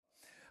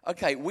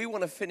Okay, we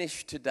want to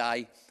finish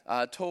today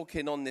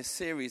talking on this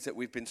series that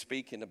we've been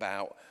speaking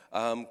about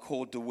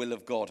called The Will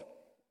of God.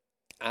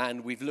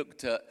 And we've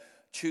looked at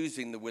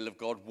choosing the will of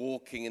God,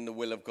 walking in the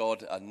will of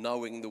God, and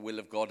knowing the will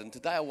of God. And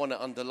today I want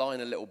to underline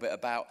a little bit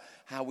about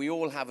how we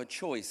all have a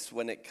choice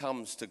when it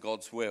comes to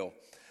God's will,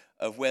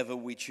 of whether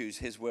we choose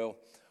His will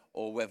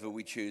or whether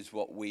we choose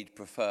what we'd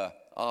prefer,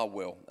 our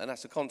will. And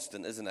that's a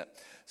constant, isn't it?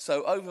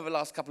 So over the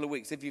last couple of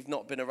weeks, if you've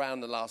not been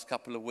around the last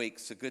couple of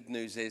weeks, the good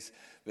news is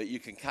that you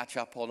can catch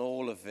up on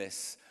all of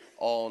this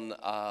on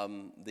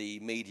the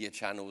media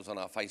channels, on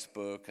our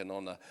Facebook and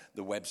on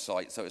the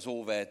website. So it's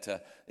all there to,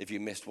 if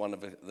you missed one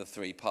of the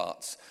three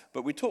parts.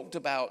 But we talked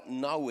about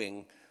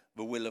knowing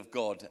the will of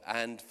God.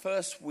 And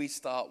first we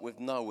start with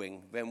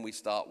knowing, then we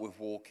start with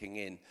walking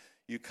in.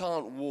 You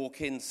can't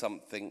walk in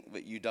something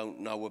that you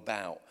don't know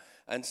about.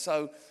 And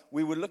so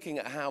we were looking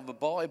at how the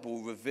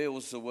Bible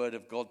reveals the Word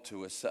of God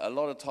to us. A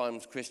lot of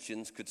times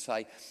Christians could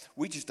say,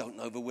 we just don't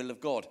know the will of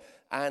God.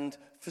 And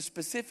for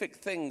specific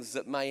things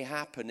that may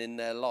happen in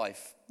their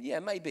life, yeah,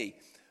 maybe.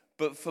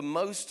 But for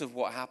most of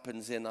what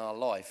happens in our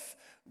life,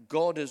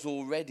 God has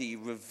already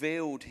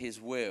revealed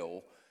His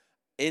will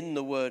in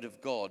the Word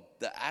of God,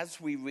 that as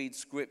we read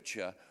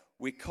Scripture,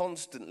 we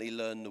constantly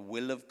learn the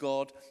will of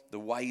God, the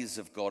ways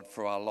of God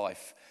for our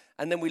life.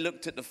 And then we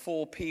looked at the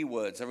 4 P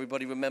words.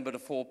 Everybody remember the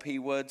 4 P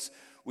words?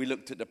 We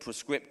looked at the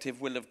prescriptive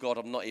will of God.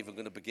 I'm not even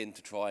going to begin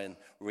to try and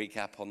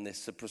recap on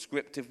this. The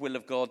prescriptive will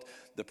of God,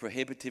 the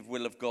prohibitive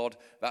will of God.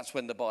 That's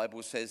when the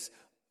Bible says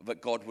that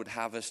God would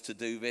have us to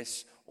do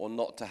this or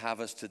not to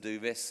have us to do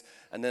this.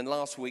 And then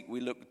last week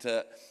we looked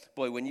at,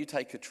 when you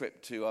take a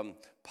trip to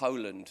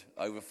Poland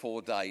over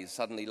 4 days,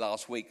 suddenly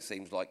last week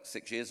seems like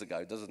 6 years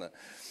ago, doesn't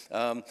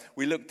it?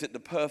 We looked at the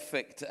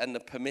perfect and the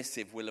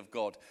permissive will of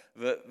God.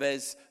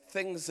 There's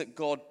things that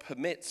God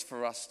permits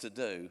for us to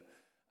do,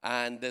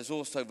 and there's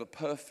also the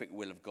perfect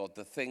will of God,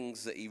 the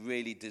things that He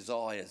really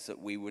desires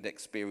that we would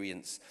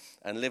experience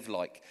and live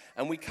like.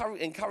 And we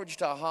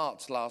encouraged our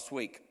hearts last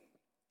week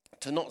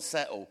to not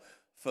settle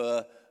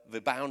for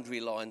the boundary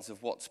lines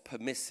of what's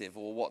permissive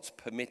or what's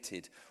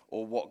permitted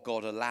or what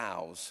God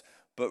allows,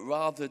 but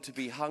rather to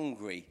be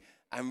hungry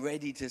and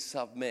ready to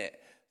submit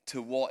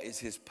to what is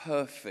His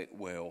perfect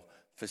will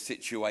for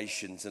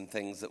situations and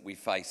things that we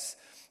face.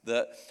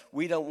 That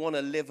we don't want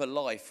to live a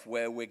life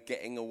where we're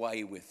getting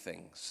away with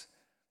things.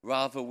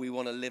 Rather, we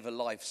want to live a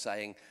life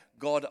saying,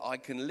 God, I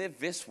can live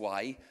this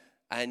way,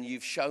 and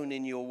you've shown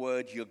in your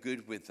word you're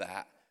good with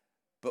that.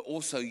 But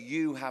also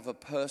you have a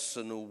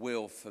personal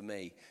will for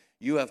me.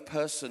 You have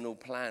personal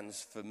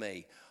plans for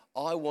me.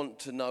 I want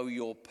to know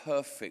your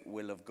perfect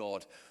will of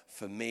God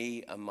for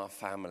me and my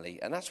family.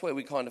 And that's where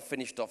we kind of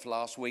finished off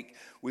last week.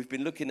 We've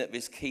been looking at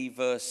this key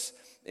verse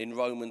in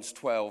Romans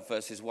 12,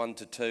 verses 1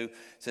 to 2. It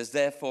says,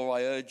 therefore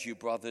I urge you,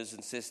 brothers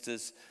and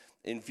sisters,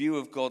 in view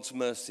of God's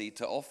mercy,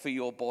 to offer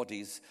your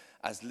bodies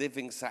as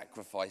living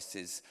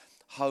sacrifices,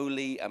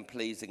 holy and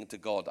pleasing to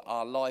God.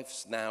 Our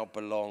lives now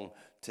belong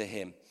to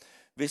Him.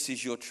 This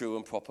is your true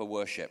and proper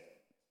worship.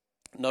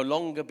 No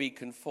longer be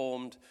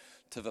conformed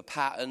to the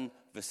pattern,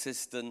 the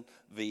system,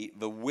 the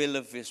will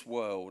of this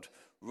world.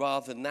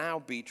 Rather now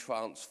be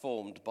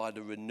transformed by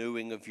the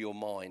renewing of your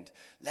mind.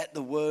 Let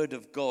the word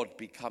of God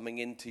be coming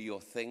into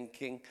your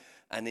thinking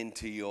and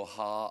into your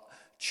heart,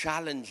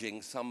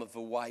 challenging some of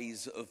the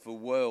ways of the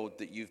world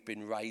that you've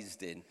been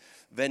raised in.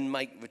 Then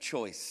make the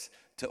choice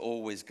to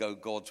always go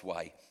God's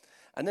way.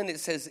 And then it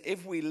says,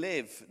 if we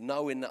live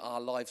knowing that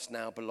our lives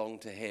now belong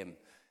to Him,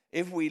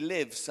 if we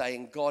live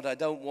saying, God, I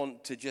don't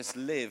want to just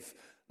live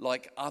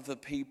like other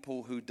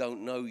people who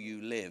don't know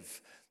you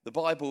live. The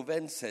Bible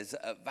then says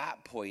that at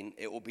that point,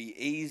 it will be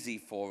easy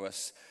for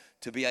us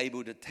to be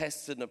able to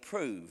test and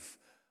approve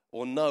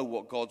or know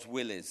what God's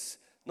will is.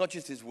 Not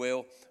just His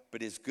will,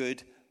 but His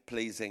good,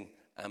 pleasing,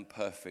 and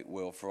perfect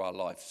will for our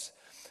lives.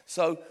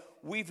 So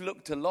we've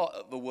looked a lot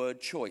at the word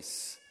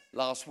choice.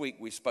 Last week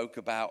we spoke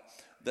about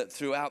that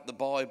throughout the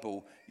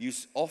Bible, you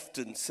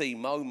often see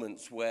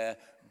moments where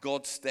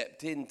God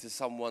stepped into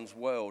someone's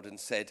world and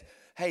said,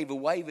 hey, the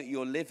way that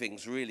you're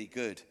living's really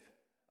good.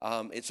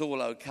 It's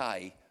all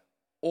okay.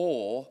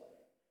 Or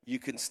you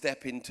can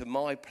step into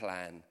my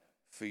plan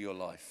for your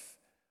life.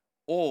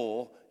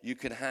 Or you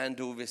can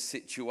handle this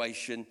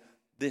situation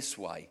this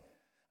way.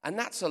 And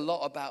that's a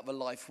lot about the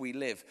life we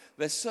live.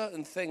 There's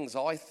certain things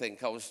I was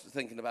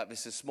thinking about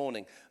this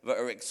morning, that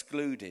are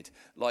excluded.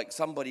 Like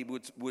somebody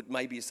would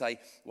maybe say,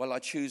 well, I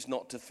choose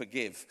not to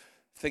forgive,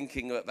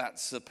 thinking that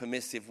that's the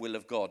permissive will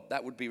of God.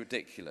 That would be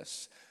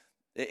ridiculous.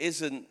 It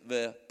isn't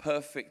the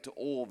perfect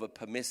or the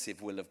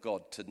permissive will of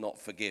God to not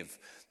forgive.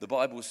 The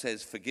Bible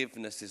says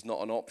forgiveness is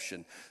not an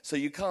option. So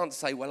you can't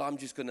say, well, I'm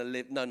just going to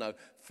live. No.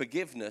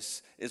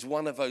 Forgiveness is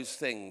one of those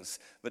things,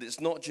 but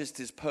it's not just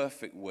His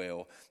perfect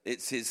will.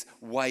 It's His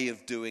way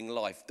of doing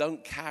life.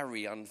 Don't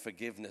carry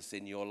unforgiveness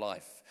in your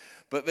life.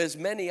 But there's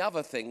many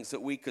other things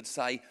that we could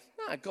say,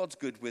 God's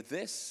good with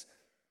this.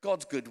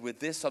 God's good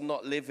with this. I'm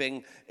not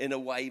living in a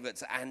way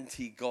that's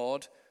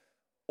anti-God.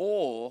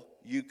 Or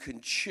you can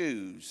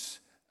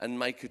choose and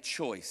make a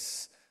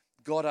choice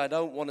God, I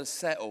don't want to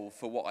settle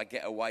for what I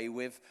get away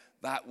with,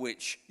 that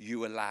which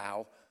you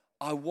allow.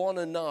 I want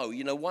to know.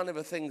 You know, one of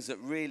the things that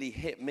really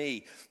hit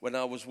me when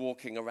I was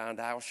walking around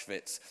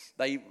Auschwitz,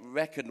 they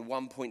reckoned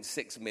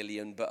 1.6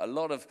 million, but a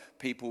lot of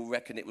people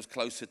reckon it was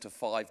closer to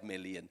 5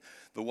 million,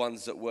 the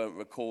ones that weren't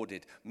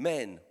recorded.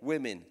 Men,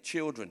 women,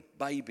 children,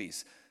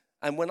 babies.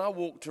 And when I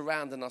walked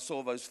around and I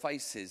saw those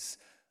faces,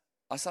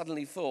 I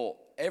suddenly thought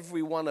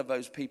every one of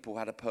those people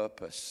had a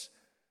purpose.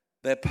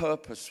 Their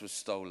purpose was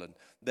stolen.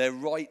 Their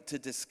right to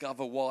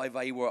discover why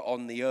they were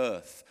on the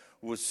earth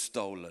was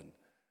stolen.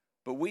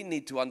 But we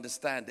need to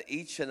understand that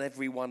each and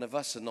every one of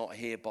us are not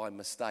here by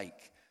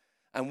mistake.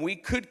 And we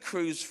could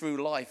cruise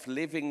through life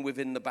living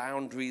within the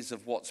boundaries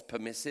of what's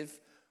permissive,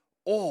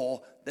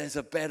 or there's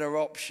a better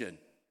option.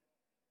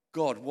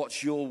 God,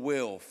 what's your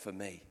will for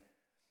me?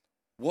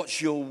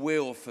 What's your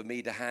will for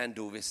me to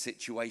handle this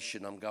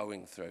situation I'm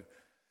going through?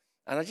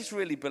 And I just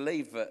really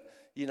believe that,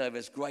 you know,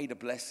 there's greater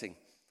blessing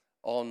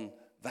on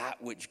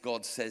that which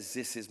God says,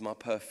 this is my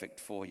perfect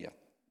for you.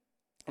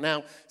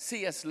 Now,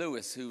 C.S.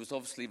 Lewis, who was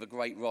obviously the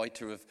great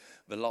writer of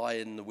The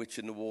Lion, the Witch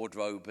and the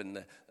Wardrobe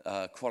and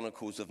the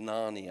Chronicles of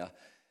Narnia,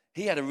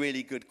 he had a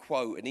really good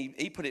quote, and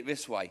he put it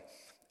this way: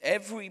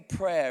 every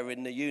prayer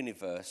in the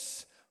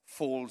universe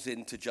falls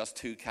into just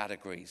two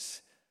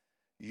categories.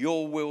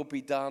 Your will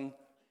be done,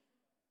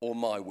 or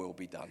my will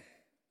be done.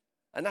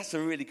 And that's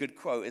a really good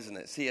quote, isn't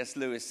it? C.S.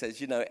 Lewis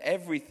says, you know,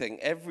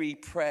 every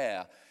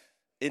prayer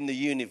in the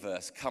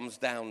universe comes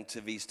down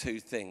to these two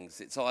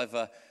things. It's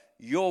either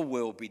your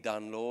will be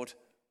done, Lord,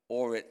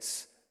 or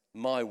it's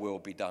my will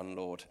be done,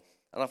 Lord.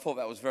 And I thought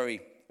that was a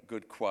very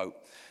good quote.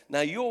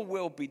 Now, your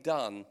will be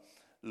done,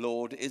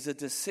 Lord, is a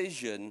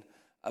decision,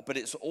 but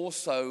it's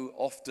also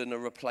often a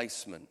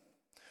replacement.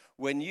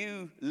 When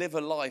you live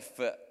a life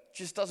that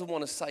just doesn't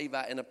want to say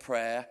that in a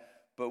prayer,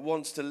 but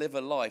wants to live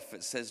a life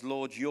that says,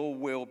 Lord, your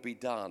will be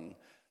done,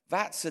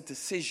 that's a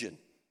decision.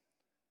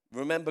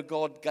 Remember,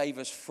 God gave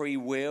us free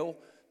will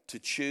to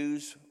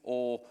choose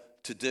or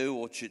to do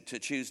or to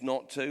choose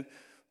not to.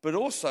 But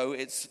also,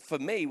 it's, for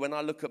me, when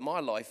I look at my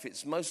life,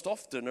 it's most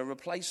often a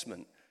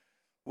replacement.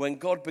 When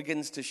God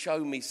begins to show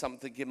me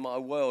something in my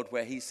world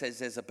where he says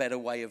there's a better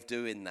way of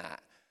doing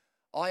that,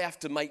 I have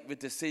to make the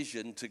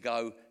decision to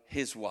go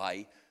his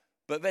way.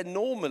 But then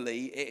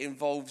normally it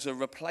involves a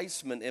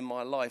replacement in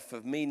my life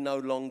of me no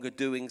longer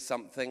doing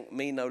something,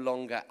 me no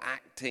longer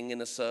acting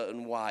in a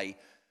certain way.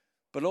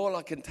 But all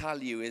I can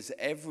tell you is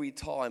every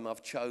time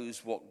I've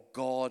chose what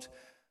God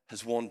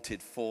has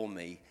wanted for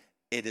me,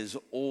 it has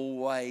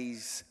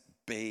always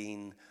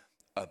been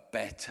a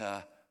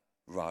better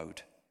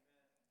road.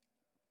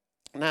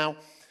 Now,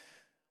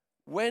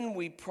 when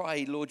we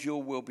pray, Lord,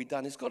 your will be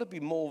done, it's got to be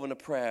more than a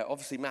prayer.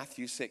 Obviously,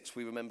 Matthew 6,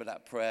 we remember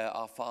that prayer,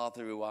 our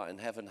Father who art in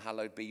heaven,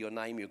 hallowed be your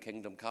name, your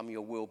kingdom come,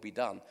 your will be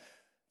done.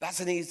 That's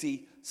an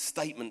easy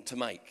statement to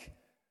make.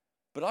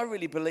 But I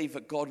really believe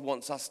that God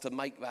wants us to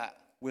make that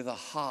with a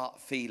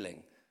heart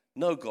feeling.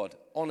 No, God,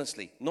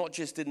 honestly, not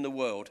just in the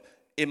world,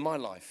 in my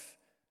life,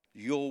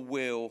 your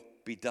will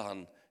be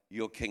done,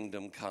 your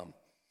kingdom come.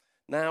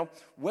 Now,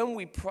 when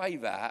we pray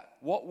that,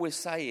 what we're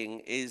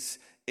saying is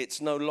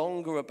it's no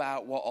longer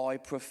about what I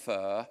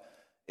prefer.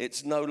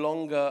 It's no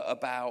longer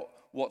about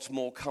what's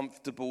more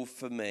comfortable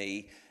for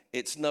me.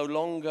 It's no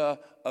longer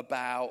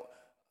about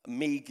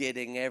me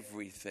getting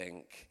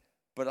everything.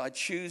 But I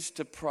choose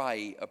to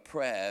pray a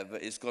prayer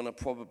that is going to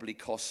probably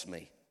cost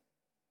me.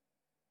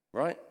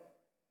 Right?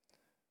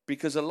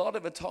 Because a lot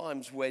of the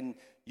times when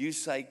you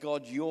say,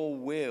 God, your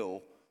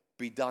will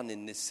be done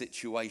in this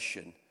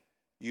situation,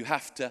 you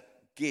have to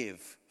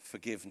give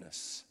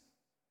forgiveness.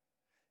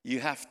 You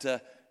have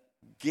to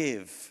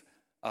give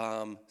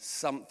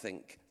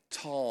something,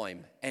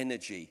 time,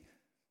 energy.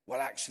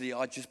 Well, actually,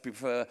 I just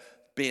prefer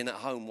being at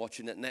home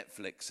watching at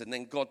Netflix. And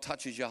then God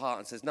touches your heart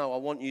and says, no, I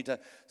want you to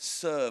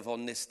serve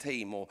on this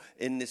team or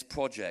in this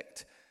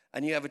project.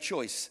 And you have a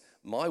choice.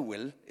 My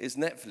will is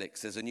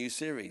Netflix. There's a new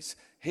series.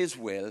 His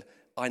will,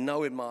 I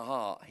know in my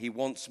heart, he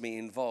wants me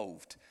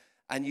involved.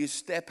 And you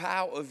step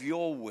out of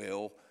your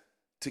will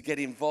to get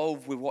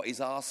involved with what he's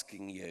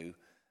asking you.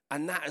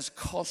 And that has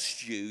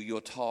cost you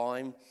your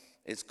time.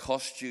 It's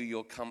cost you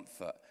your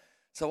comfort.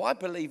 So I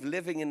believe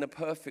living in the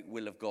perfect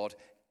will of God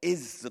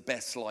is the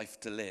best life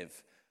to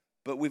live.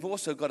 But we've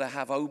also got to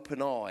have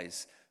open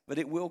eyes that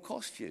it will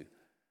cost you.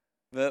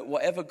 That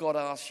whatever God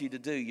asks you to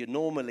do, you're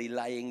normally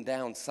laying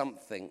down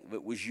something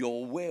that was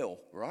your will,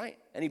 right?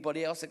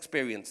 Anybody else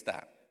experienced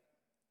that?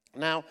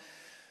 Now,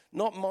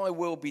 not my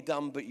will be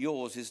done but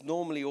yours is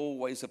normally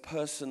always a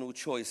personal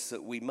choice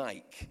that we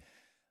make.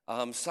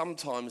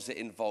 Sometimes it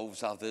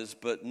involves others,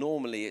 but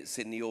normally it's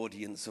in the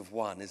audience of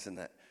one, isn't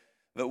it?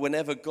 But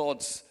whenever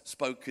God's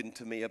spoken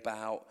to me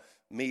about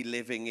me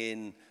living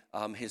in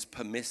his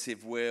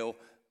permissive will,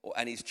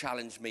 and he's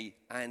challenged me,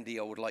 Andy,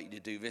 I would like you to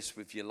do this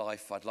with your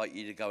life. I'd like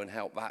you to go and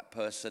help that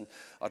person.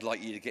 I'd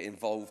like you to get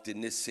involved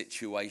in this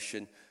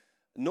situation.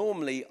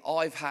 Normally,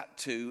 I've had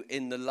to,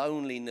 in the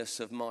loneliness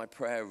of my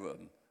prayer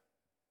room,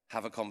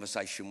 have a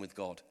conversation with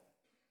God.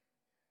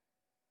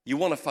 You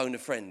want to phone a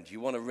friend. You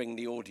want to ring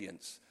the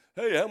audience.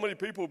 hey, how many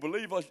people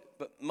believe I...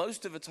 But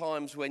most of the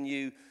times when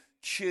you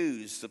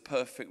choose the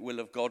perfect will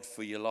of God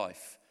for your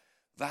life,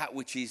 that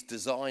which He's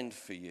designed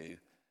for you,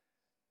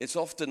 it's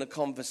often a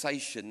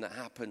conversation that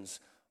happens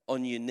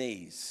on your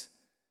knees,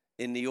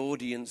 in the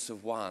audience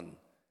of one,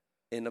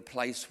 in a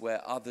place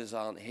where others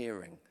aren't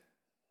hearing,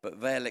 but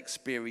they'll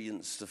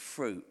experience the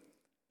fruit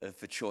of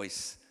the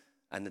choice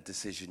and the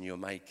decision you're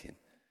making.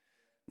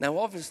 Now,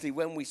 obviously,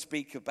 when we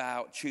speak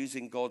about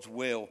choosing God's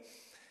will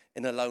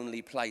in a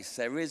lonely place,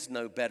 there is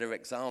no better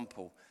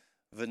example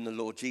than the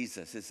Lord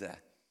Jesus, is there?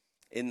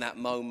 In that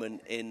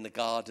moment in the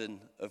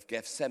Garden of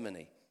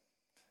Gethsemane.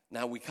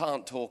 Now, we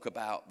can't talk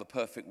about the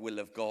perfect will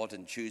of God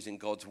and choosing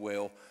God's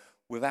will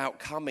without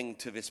coming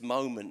to this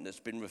moment that's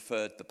been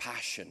referred the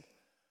Passion,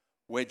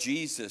 where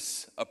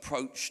Jesus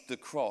approached the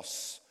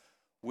cross,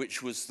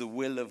 which was the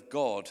will of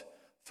God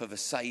for the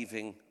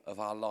saving of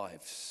our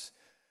lives.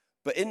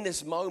 But in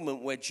this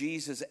moment where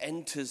Jesus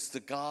enters the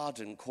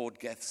garden called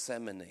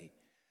Gethsemane,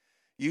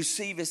 you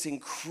see this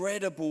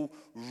incredible,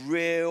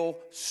 real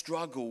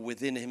struggle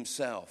within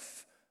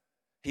himself.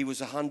 He was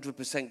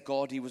 100%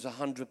 God, he was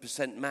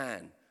 100%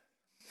 man.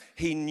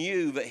 He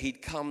knew that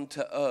he'd come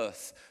to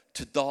earth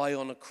to die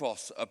on a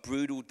cross, a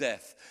brutal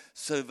death,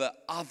 so that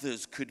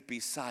others could be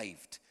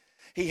saved.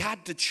 He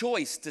had the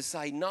choice to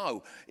say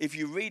no. If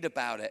you read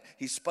about it,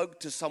 he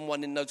spoke to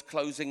someone in those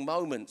closing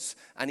moments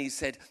and he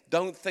said,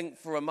 don't think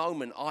for a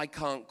moment I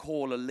can't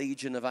call a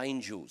legion of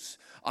angels.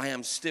 I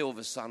am still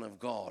the Son of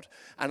God.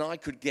 And I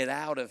could get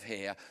out of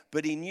here.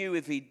 But he knew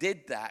if he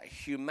did that,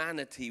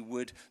 humanity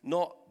would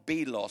not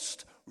be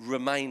lost,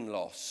 remain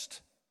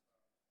lost.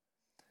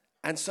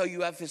 And so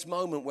you have this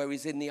moment where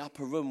he's in the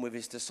upper room with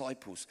his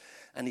disciples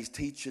and he's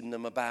teaching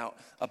them about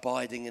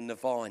abiding in the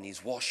vine.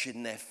 He's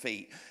washing their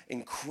feet.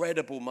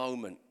 Incredible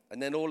moment.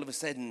 And then all of a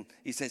sudden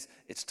he says,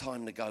 it's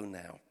time to go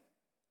now.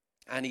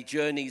 And he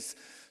journeys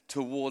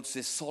towards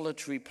this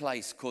solitary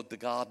place called the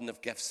Garden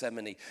of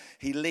Gethsemane.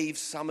 He leaves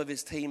some of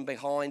his team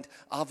behind.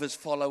 Others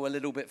follow a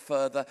little bit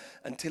further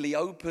until he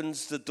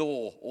opens the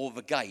door or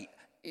the gate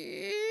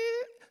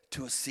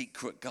to a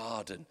secret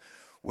garden,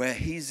 where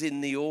he's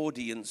in the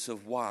audience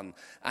of one,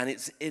 and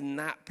it's in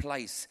that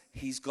place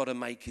he's got to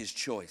make his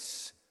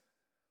choice.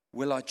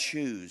 Will I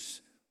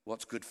choose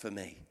what's good for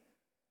me?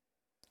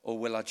 Or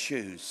will I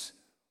choose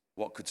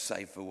what could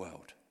save the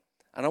world?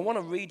 And I want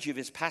to read you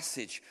this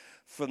passage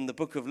from the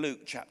book of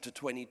Luke, chapter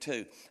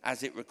 22,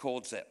 as it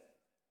records it.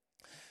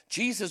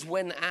 Jesus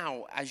went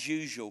out, as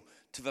usual,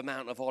 to the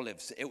Mount of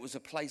Olives. It was a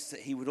place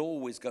that he would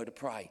always go to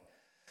pray.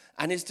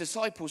 And his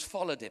disciples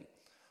followed him.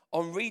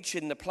 On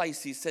reaching the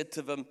place, he said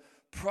to them,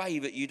 pray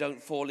that you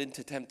don't fall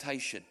into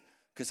temptation,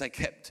 because they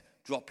kept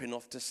dropping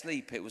off to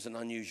sleep. It was an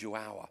unusual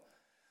hour.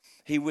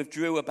 He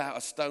withdrew about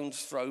a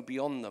stone's throw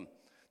beyond them,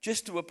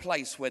 just to a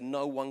place where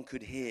no one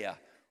could hear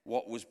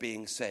what was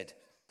being said.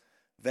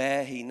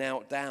 There he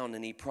knelt down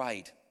and he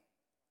prayed,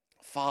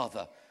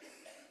 Father,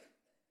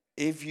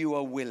 if you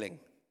are willing,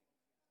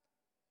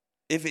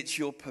 if it's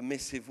your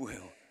permissive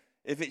will,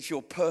 if it's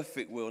your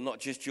perfect will, not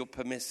just your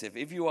permissive,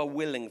 if you are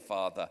willing,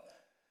 Father,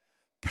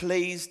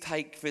 please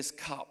take this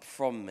cup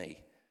from me.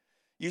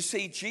 You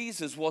see,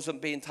 Jesus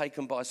wasn't being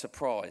taken by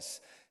surprise.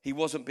 He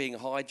wasn't being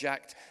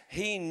hijacked.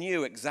 He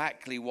knew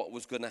exactly what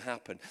was going to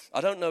happen. I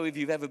don't know if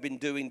you've ever been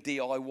doing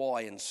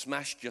DIY and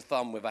smashed your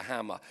thumb with a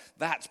hammer.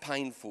 That's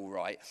painful,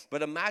 right?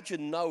 But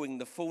imagine knowing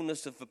the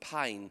fullness of the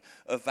pain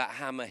of that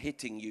hammer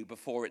hitting you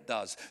before it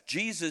does.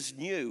 Jesus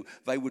knew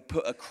they would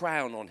put a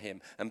crown on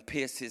him and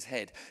pierce his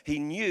head. He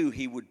knew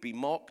he would be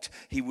mocked.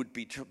 He would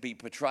be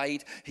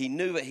betrayed. He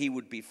knew that he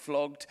would be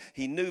flogged.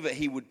 He knew that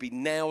he would be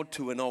nailed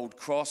to an old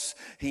cross.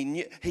 He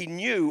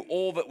knew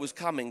all that was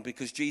coming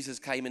because Jesus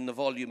came in the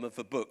volume of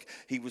the book.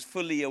 He was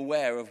fully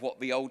aware of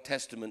what the Old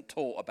Testament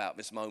taught about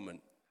this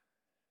moment.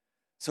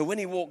 So when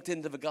he walked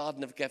into the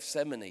Garden of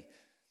Gethsemane,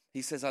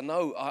 he says, I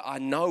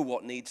know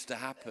what needs to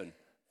happen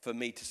for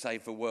me to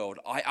save the world.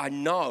 I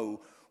know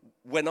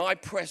when I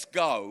press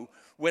go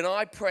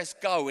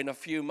in a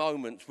few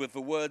moments with the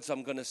words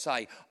I'm going to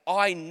say,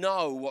 I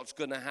know what's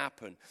going to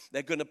happen.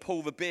 They're going to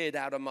pull the beard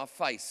out of my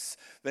face.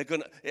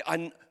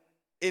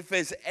 If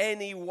there's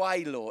any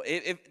way, Lord,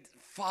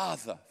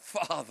 Father,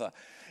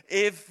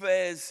 if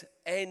there's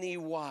any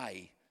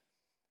way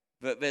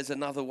that there's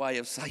another way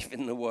of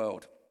saving the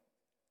world,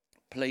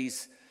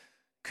 please,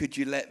 could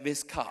you let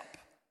this cup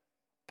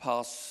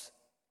pass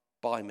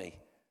by me?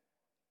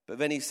 But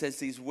then he says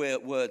these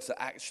words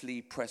that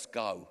actually press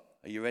go.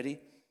 Are you ready?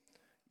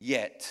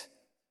 Yet,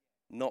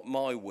 not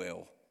my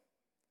will,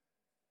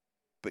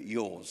 but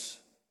yours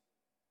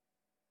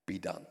be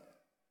done.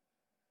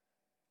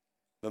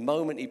 The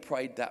moment he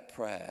prayed that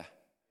prayer,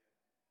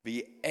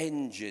 the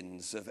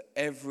engines of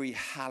every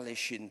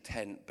hellish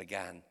intent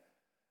began.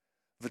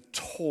 The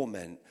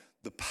torment,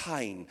 the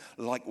pain,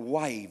 like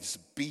waves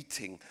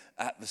beating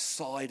at the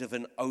side of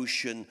an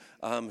ocean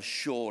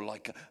shore,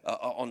 like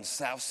on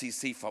South Sea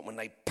seafront, when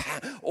they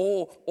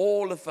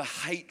all of the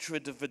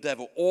hatred of the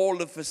devil,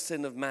 all of the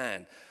sin of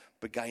man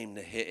began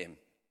to hit him.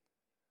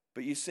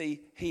 But you see,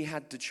 he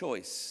had the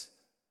choice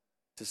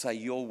to say,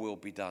 your will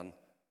be done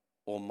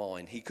or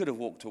mine. He could have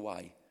walked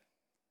away.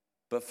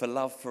 But for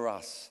love for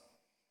us,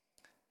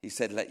 he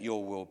said, let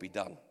your will be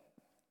done.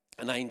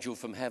 An angel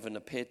from heaven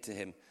appeared to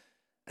him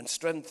and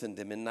strengthened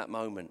him in that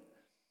moment.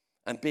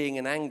 And being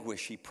in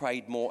anguish, he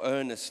prayed more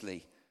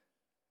earnestly,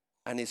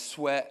 and his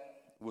sweat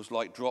was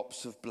like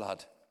drops of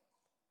blood,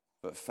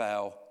 but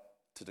fell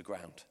to the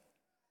ground.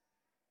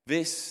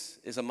 This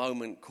is a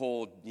moment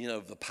called,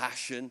 the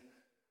Passion,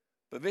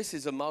 but this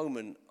is a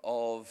moment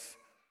of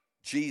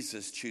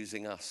Jesus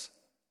choosing us.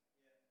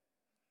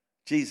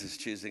 Jesus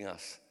choosing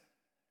us,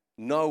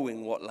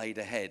 knowing what laid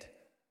ahead,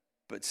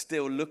 but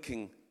still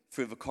looking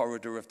through the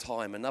corridor of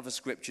time. Another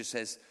scripture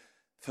says,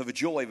 for the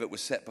joy that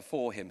was set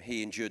before him,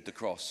 he endured the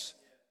cross.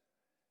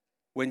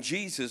 When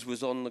Jesus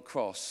was on the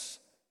cross,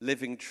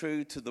 living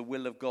true to the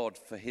will of God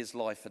for his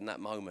life in that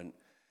moment,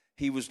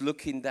 he was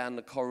looking down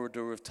the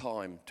corridor of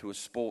time to a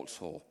sports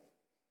hall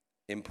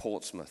in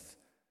Portsmouth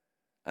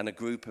and a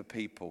group of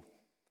people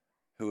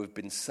who have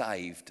been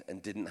saved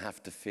and didn't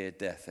have to fear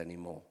death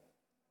anymore.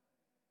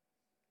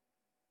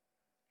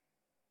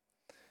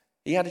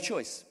 He had a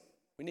choice.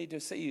 We need to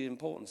see the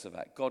importance of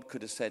that. God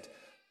could have said,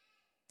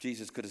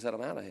 Jesus could have said,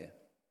 I'm out of here.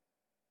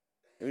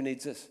 Who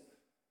needs this?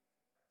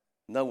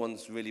 No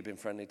one's really been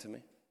friendly to me.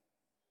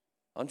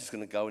 I'm just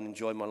going to go and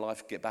enjoy my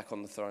life, get back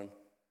on the throne.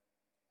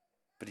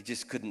 But he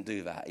just couldn't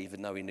do that,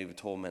 even though he knew the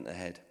torment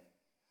ahead.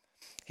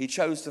 He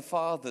chose the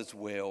Father's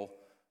will,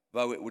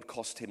 though it would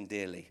cost him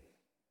dearly.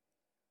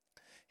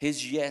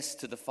 His yes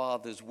to the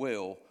Father's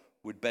will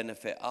would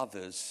benefit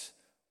others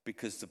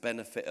because the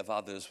benefit of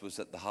others was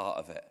at the heart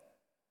of it.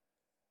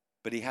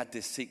 But he had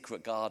this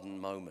secret garden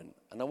moment.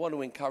 And I want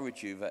to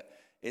encourage you that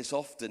it's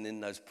often in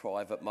those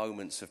private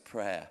moments of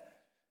prayer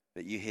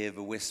that you hear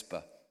the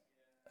whisper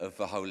of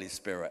the Holy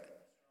Spirit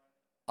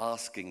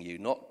asking you,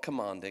 not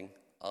commanding,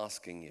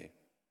 asking you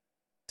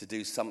to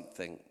do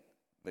something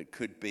that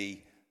could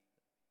be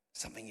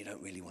something you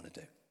don't really want to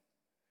do.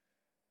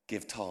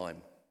 Give time,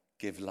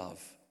 give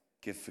love,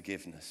 give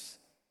forgiveness.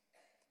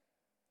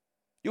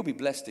 You'll be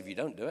blessed if you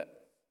don't do it,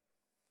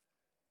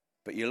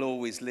 but you'll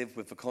always live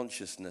with the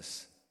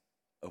consciousness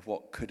of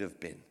what could have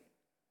been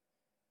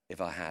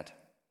if I had.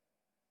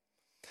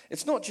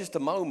 It's not just a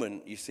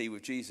moment, you see,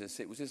 with Jesus,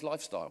 it was his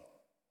lifestyle.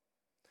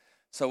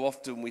 So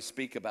often we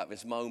speak about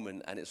this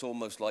moment, and it's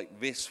almost like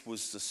this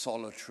was the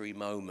solitary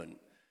moment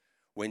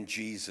when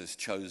Jesus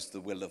chose the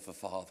will of the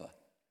Father.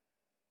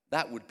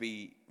 That would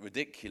be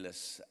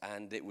ridiculous,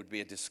 and it would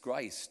be a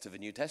disgrace to the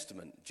New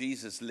Testament.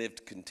 Jesus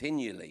lived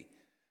continually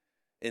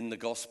in the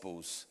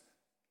Gospels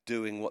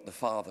doing what the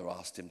Father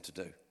asked him to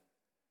do.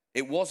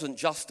 It wasn't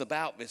just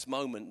about this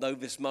moment, though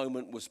this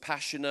moment was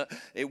passionate.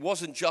 It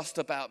wasn't just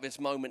about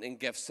this moment in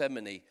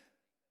Gethsemane.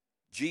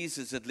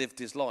 Jesus had lived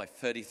his life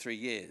 33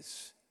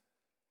 years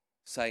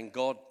saying,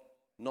 God,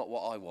 not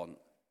what I want,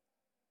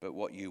 but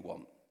what you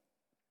want.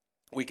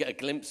 We get a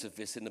glimpse of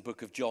this in the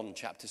book of John,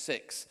 chapter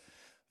 6,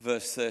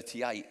 verse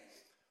 38,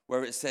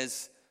 where it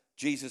says,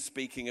 Jesus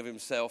speaking of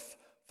himself,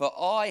 for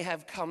I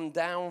have come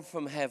down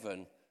from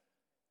heaven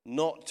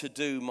not to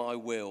do my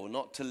will,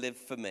 not to live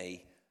for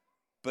me,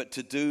 but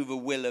to do the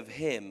will of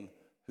him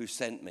who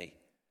sent me.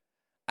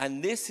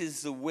 And this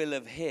is the will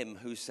of him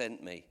who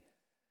sent me,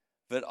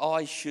 that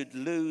I should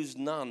lose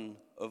none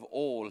of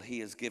all he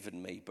has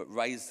given me, but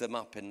raise them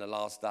up in the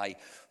last day.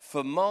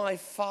 For my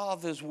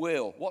Father's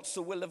will, what's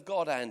the will of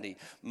God, Andy?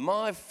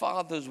 My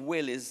Father's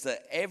will is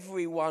that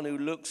everyone who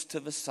looks to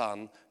the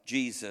Son,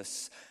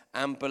 Jesus,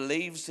 and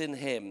believes in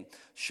him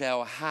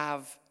shall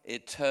have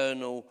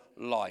eternal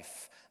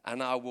life,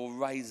 and I will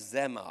raise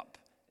them up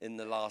in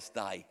the last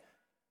day.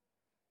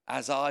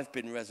 As I've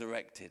been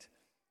resurrected,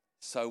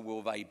 so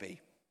will they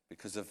be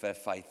because of their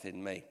faith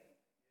in me.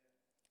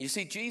 You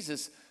see,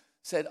 Jesus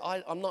said,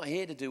 I'm not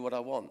here to do what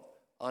I want.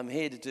 I'm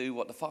here to do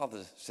what the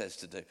Father says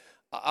to do.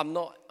 I'm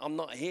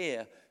not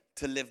here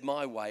to live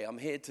my way. I'm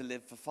here to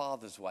live the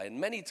Father's way. And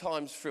many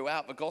times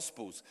throughout the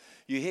Gospels,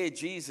 you hear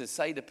Jesus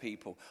say to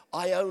people,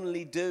 I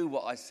only do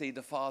what I see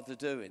the Father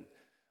doing.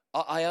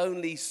 I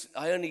only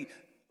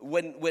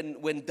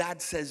when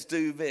Dad says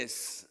do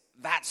this,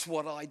 that's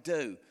what I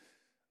do.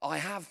 I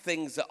have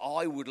things that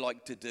I would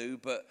like to do,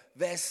 but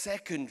they're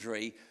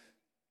secondary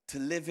to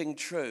living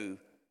true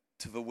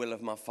to the will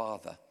of my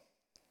Father.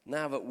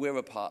 Now that we're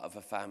a part of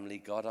a family,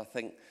 God, I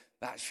think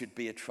that should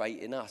be a trait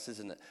in us,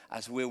 isn't it?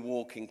 As we're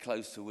walking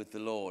closer with the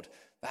Lord,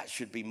 that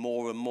should be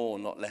more and more,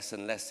 not less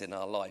and less in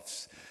our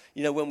lives.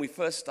 You know, when we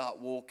first start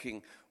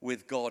walking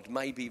with God,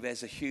 maybe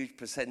there's a huge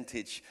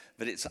percentage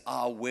that it's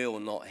our will,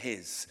 not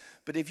his.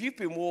 But if you've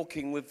been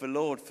walking with the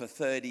Lord for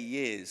 30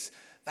 years,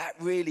 that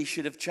really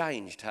should have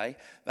changed, hey?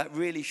 That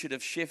really should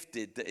have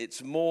shifted, that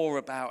it's more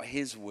about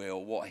his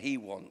will, what he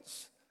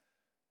wants,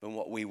 than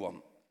what we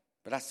want.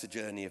 But that's the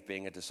journey of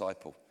being a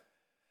disciple.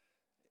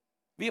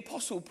 The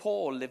Apostle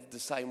Paul lived the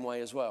same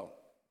way as well.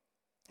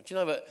 Do you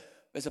know that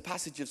there's a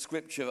passage of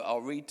scripture that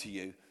I'll read to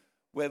you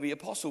where the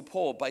Apostle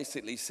Paul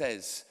basically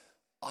says,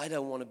 I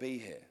don't want to be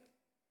here.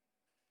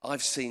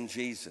 I've seen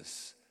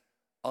Jesus.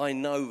 I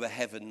know the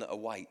heaven that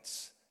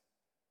awaits.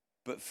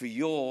 But for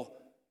your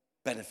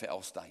benefit,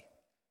 I'll stay.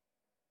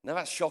 Now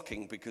that's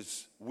shocking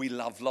because we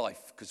love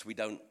life because we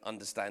don't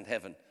understand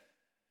heaven.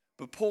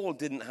 But Paul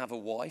didn't have a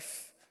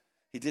wife.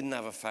 He didn't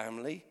have a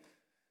family.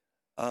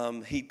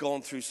 He'd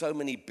gone through so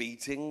many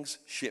beatings,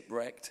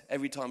 shipwrecked.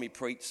 Every time he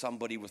preached,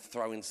 somebody was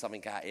throwing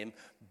something at him,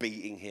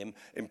 beating him,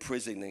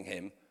 imprisoning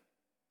him.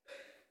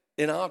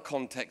 In our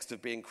context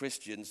of being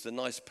Christians, the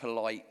nice,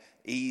 polite,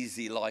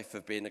 easy life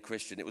of being a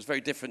Christian, it was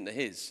very different to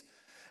his.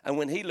 And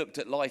when he looked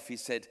at life, he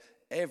said,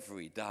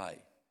 every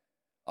day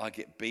I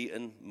get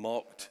beaten,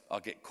 mocked, I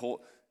get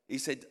caught. He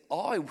said,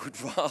 I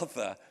would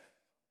rather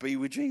be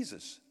with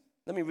Jesus.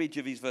 Let me read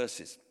you these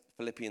verses.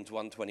 Philippians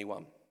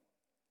 1:21.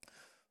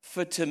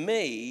 For to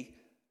me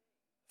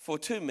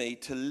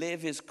to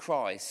live is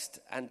Christ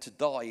and to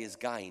die is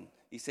gain.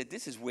 He said,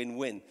 this is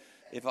win-win.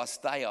 If I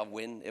stay, I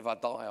win. If I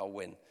die, I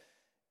win.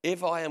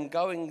 If I am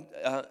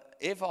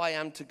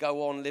to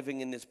go on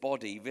living in this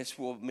body, this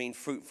will mean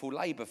fruitful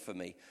labor for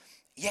me.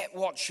 Yet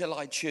what shall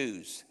I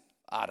choose?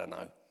 I don't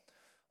know.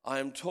 I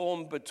am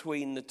torn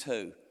between the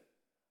two.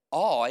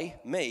 I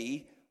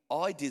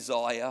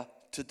desire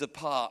to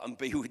depart and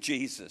be with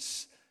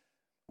Jesus,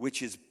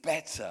 which is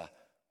better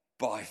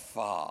by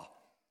far.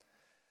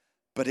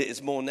 But it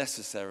is more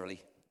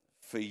necessarily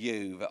for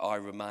you that I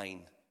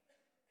remain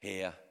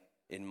here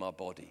in my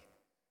body.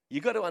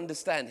 You've got to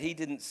understand, he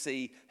didn't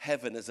see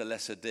heaven as a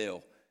lesser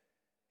deal.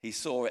 He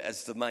saw it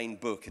as the main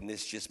book and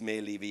this just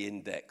merely the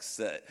index.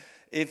 That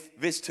if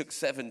this took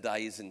 7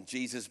 days and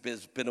Jesus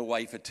has been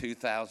away for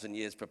 2,000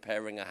 years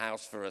preparing a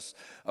house for us,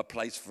 a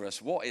place for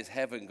us, what is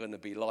heaven going to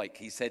be like?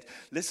 He said,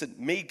 listen,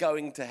 me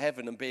going to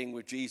heaven and being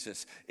with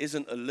Jesus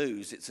isn't a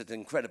lose, it's an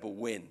incredible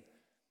win.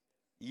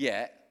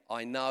 Yet,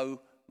 I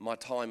know my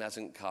time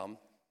hasn't come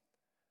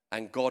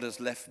and God has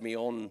left me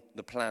on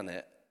the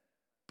planet,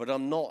 but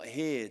I'm not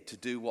here to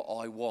do what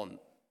I want.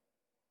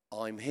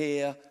 I'm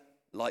here,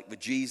 like the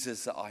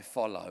Jesus that I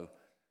follow,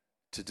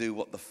 to do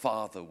what the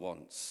Father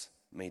wants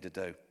me to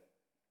do.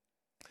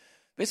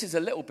 This is a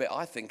little bit,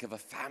 I think, of a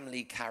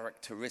family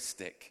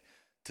characteristic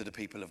to the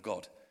people of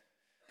God.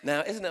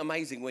 Now, isn't it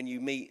amazing when you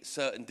meet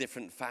certain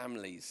different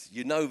families,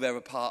 you know they're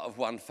a part of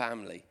one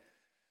family.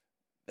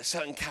 There's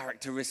certain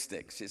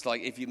characteristics. It's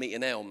like if you meet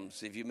an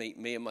Elmes, if you meet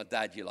me and my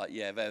dad, you're like,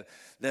 yeah,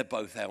 they're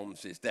both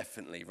Elmeses,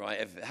 definitely,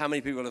 right? How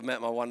many people have met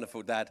my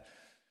wonderful dad?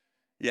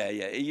 Yeah.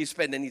 You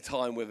spend any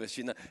time with us,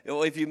 you know.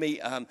 Or if you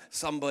meet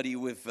somebody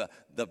with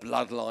the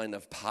bloodline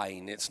of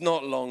pain, it's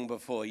not long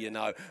before, you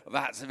know,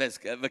 there's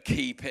the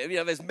key. You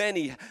know, there's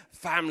many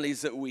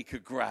families that we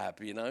could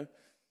grab, you know.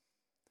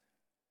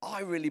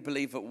 I really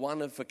believe that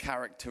one of the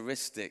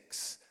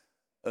characteristics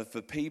of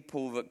the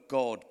people that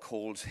God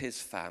calls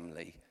his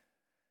family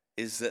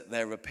is that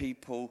there are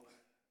people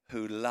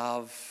who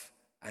love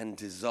and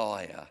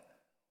desire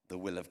the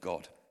will of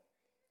God.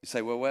 You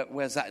say, well,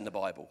 where's that in the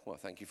Bible? Well,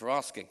 thank you for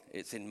asking.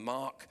 It's in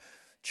Mark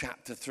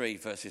chapter 3,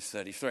 verses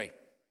 33.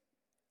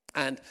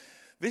 And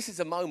this is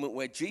a moment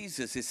where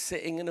Jesus is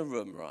sitting in a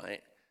room,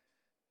 right?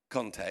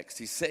 Context,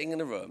 he's sitting in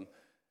a room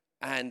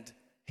and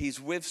he's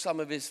with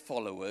some of his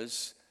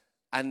followers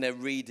and they're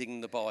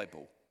reading the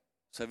Bible.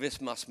 So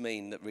this must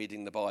mean that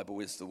reading the Bible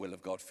is the will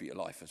of God for your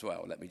life as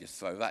well. Let me just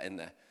throw that in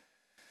there.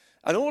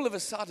 And all of a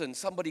sudden,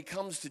 somebody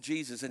comes to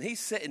Jesus and he's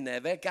sitting there,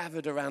 they're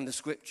gathered around the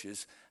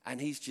scriptures, and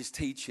he's just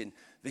teaching,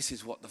 this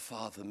is what the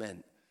Father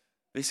meant.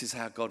 This is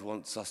how God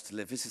wants us to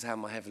live. This is how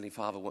my Heavenly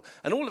Father wants.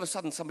 And all of a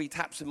sudden, somebody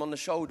taps him on the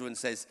shoulder and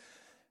says,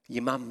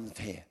 your mum's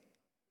here.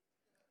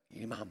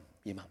 Your mum.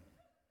 Your mum's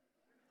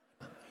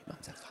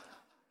here.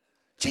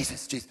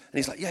 Jesus. And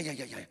he's like, yeah.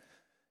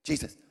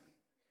 Jesus,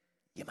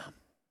 your mum.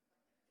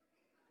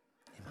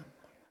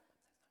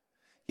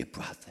 Your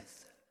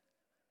brothers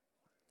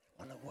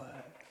want to work.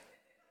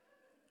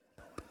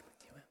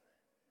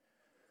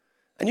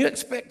 And you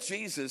expect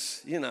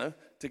Jesus, you know,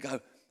 to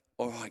go,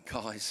 all right,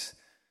 guys,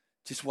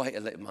 just wait a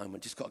little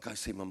moment. Just got to go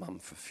see my mum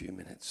for a few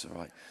minutes, all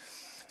right?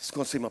 Just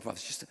go and see my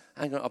brothers. Just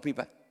hang on, I'll be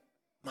back.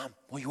 Mum,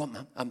 what do you want,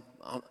 Mum? I'm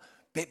a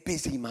bit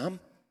busy, Mum.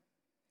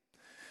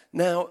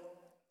 Now,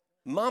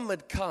 Mum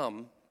had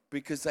come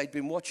because they'd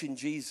been watching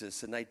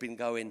Jesus and they'd been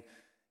going,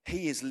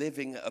 he is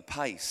living at a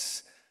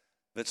pace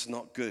that's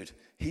not good.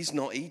 He's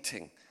not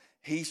eating.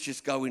 He's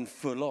just going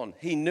full on.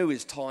 He knew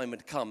his time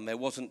had come. There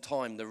wasn't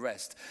time to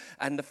rest.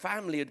 And the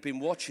family had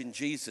been watching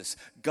Jesus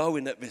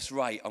going at this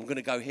rate. I'm going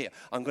to go here.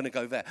 I'm going to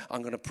go there.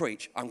 I'm going to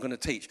preach. I'm going to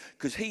teach.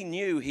 Because he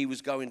knew he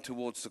was going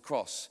towards the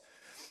cross.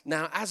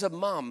 Now, as a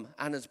mum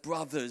and as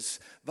brothers,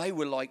 they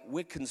were like,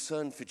 we're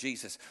concerned for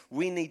Jesus.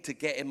 We need to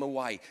get him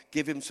away,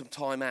 give him some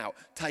time out,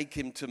 take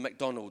him to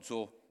McDonald's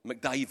or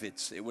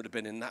McDavid's. It would have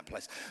been in that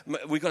place.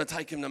 We've got to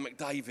take him to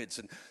McDavid's.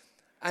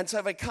 And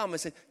so they come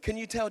and say, can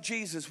you tell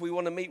Jesus we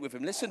want to meet with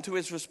him? Listen to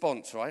his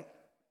response, right?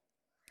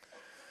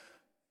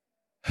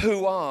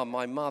 Who are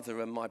my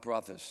mother and my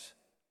brothers?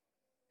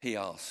 He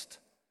asked.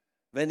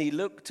 Then he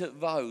looked at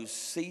those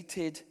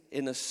seated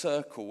in a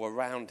circle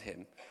around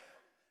him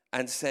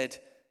and said,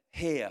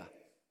 here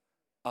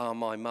are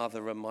my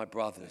mother and my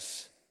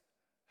brothers.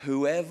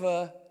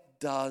 Whoever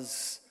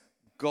does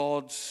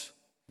God's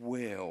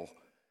will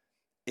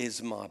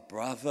is my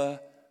brother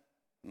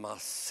my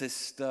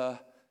sister,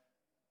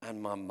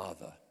 and my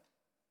mother.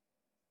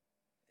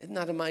 Isn't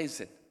that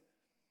amazing?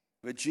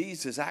 But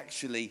Jesus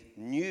actually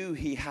knew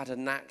he had a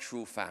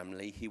natural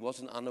family. He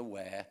wasn't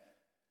unaware.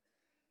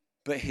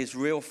 But his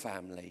real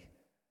family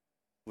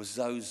was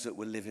those that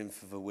were living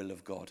for the will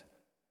of God.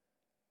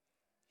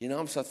 You know,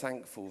 I'm so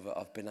thankful that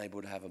I've been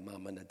able to have a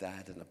mum and a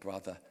dad and a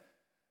brother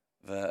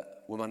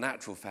that were my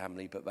natural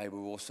family, but they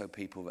were also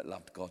people that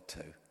loved God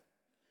too.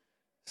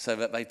 So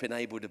that they've been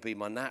able to be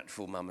my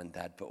natural mum and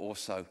dad, but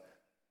also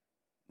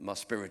my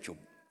spiritual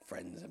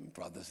friends and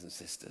brothers and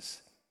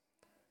sisters.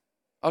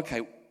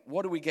 Okay,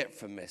 what do we get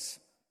from this?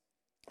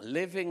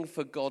 Living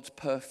for God's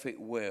perfect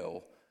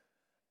will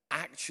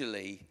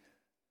actually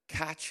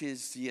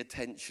catches the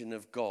attention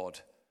of God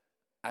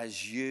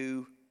as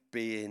you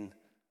being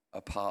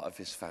a part of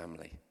his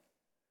family.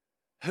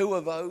 Who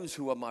are those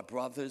who are my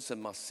brothers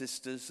and my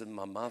sisters and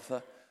my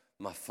mother,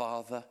 my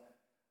father?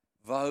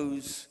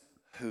 Those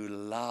who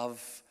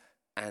love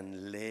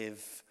and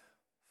live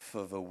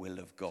for the will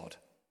of God.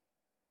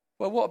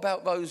 Well, what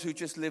about those who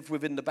just live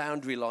within the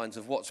boundary lines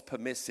of what's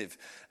permissive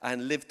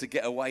and live to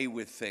get away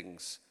with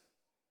things?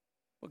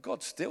 Well,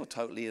 God's still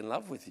totally in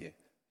love with you.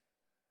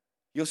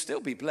 You'll still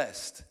be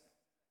blessed,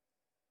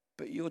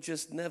 but you'll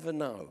just never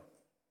know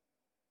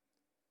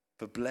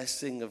the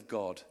blessing of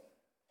God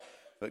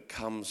that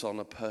comes on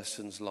a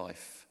person's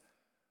life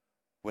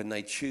when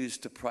they choose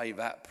to pray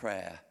that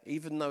prayer,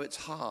 even though it's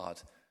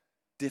hard,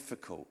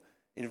 difficult,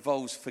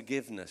 involves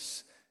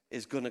forgiveness,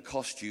 is going to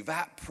cost you.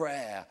 That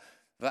prayer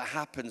that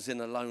happens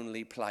in a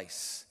lonely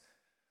place.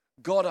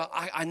 God,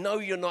 I know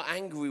you're not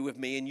angry with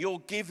me and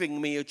you're giving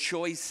me a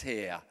choice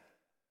here.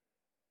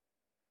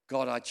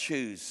 God, I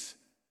choose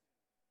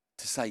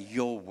to say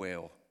your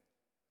will,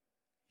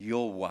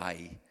 your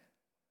way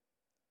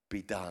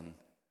be done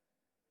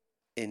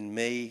in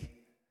me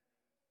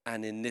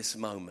and in this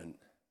moment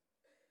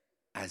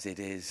as it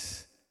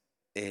is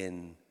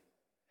in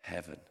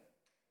heaven.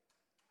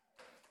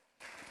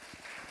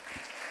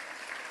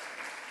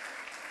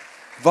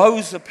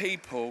 Those are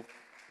people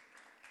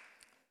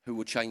who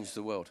will change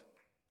the world.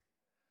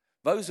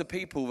 Those are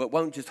people that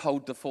won't just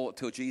hold the fort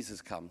till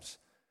Jesus comes.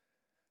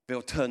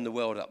 They'll turn the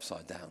world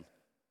upside down.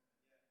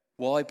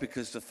 Why?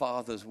 Because the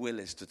Father's will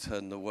is to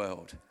turn the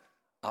world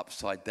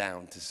upside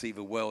down, to see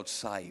the world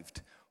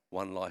saved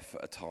one life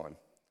at a time.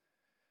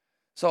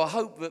 So I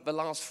hope that the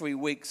last 3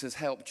 weeks has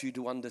helped you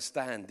to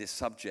understand this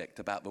subject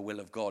about the will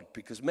of God,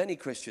 because many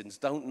Christians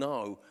don't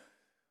know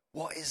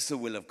what is the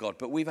will of God.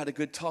 But we've had a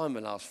good time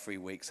the last 3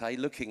 weeks,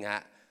 looking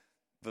at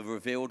the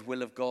revealed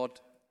will of God,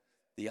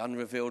 the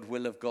unrevealed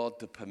will of God,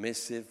 the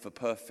permissive, the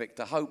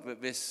perfect. I hope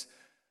that this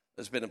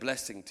has been a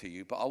blessing to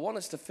you. But I want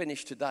us to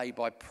finish today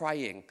by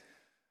praying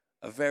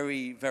a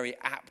very, very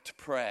apt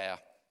prayer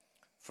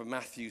from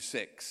Matthew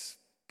 6.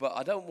 But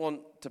I don't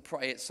want to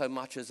pray it so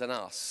much as an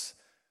us,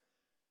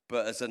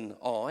 but as an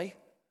I.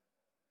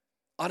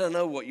 I don't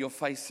know what you're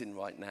facing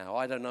right now.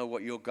 I don't know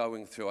what you're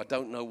going through. I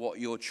don't know what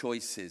your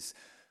choice is.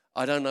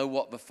 I don't know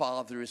what the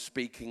Father is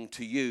speaking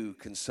to you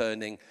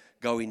concerning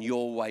going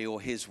your way or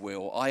his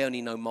will. I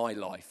only know my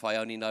life. I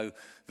only know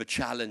the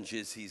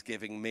challenges he's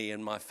giving me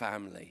and my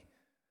family.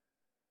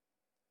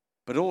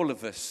 But all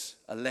of us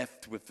are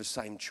left with the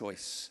same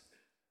choice.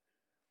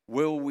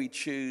 Will we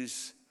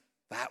choose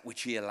that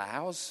which he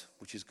allows,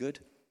 which is good?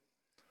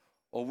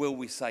 Or will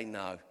we say,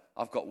 no,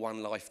 I've got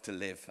one life to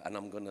live and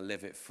I'm going to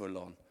live it full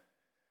on.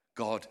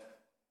 God,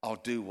 I'll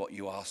do what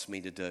you ask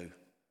me to do.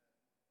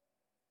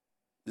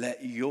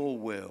 Let your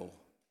will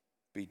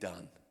be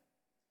done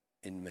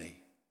in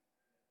me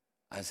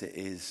as it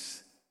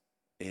is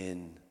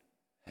in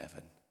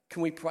heaven.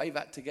 Can we pray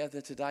that together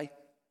today?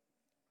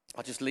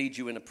 I'll just lead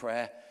you in a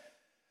prayer.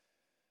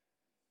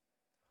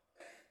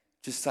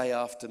 Just say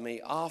after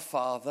me, Our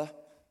Father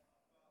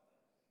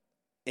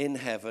in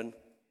heaven,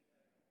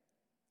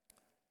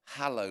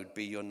 hallowed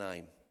be your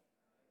name.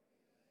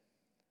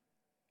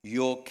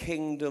 Your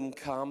kingdom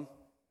come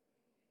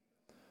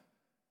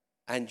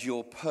and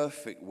your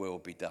perfect will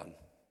be done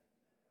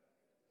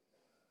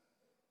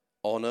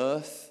on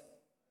earth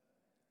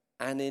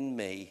and in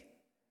me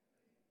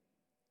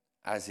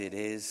as it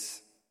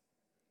is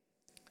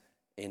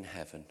in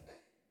heaven.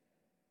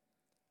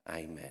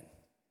 Amen.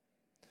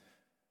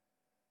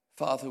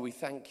 Father, we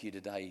thank you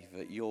today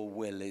that your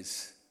will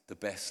is the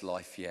best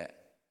life yet.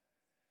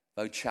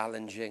 Though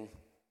challenging,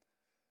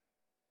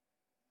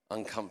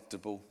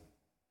 uncomfortable,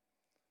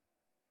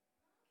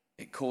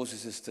 it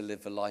causes us to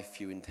live the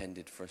life you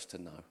intended for us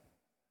to know.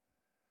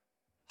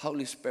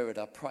 Holy Spirit,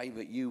 I pray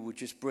that you would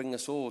just bring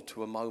us all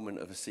to a moment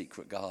of a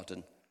secret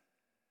garden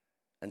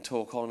and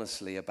talk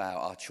honestly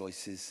about our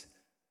choices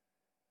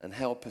and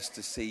help us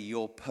to see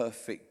your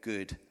perfect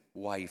good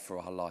way for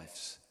our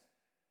lives,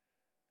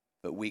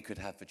 that we could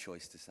have the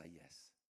choice to say yes.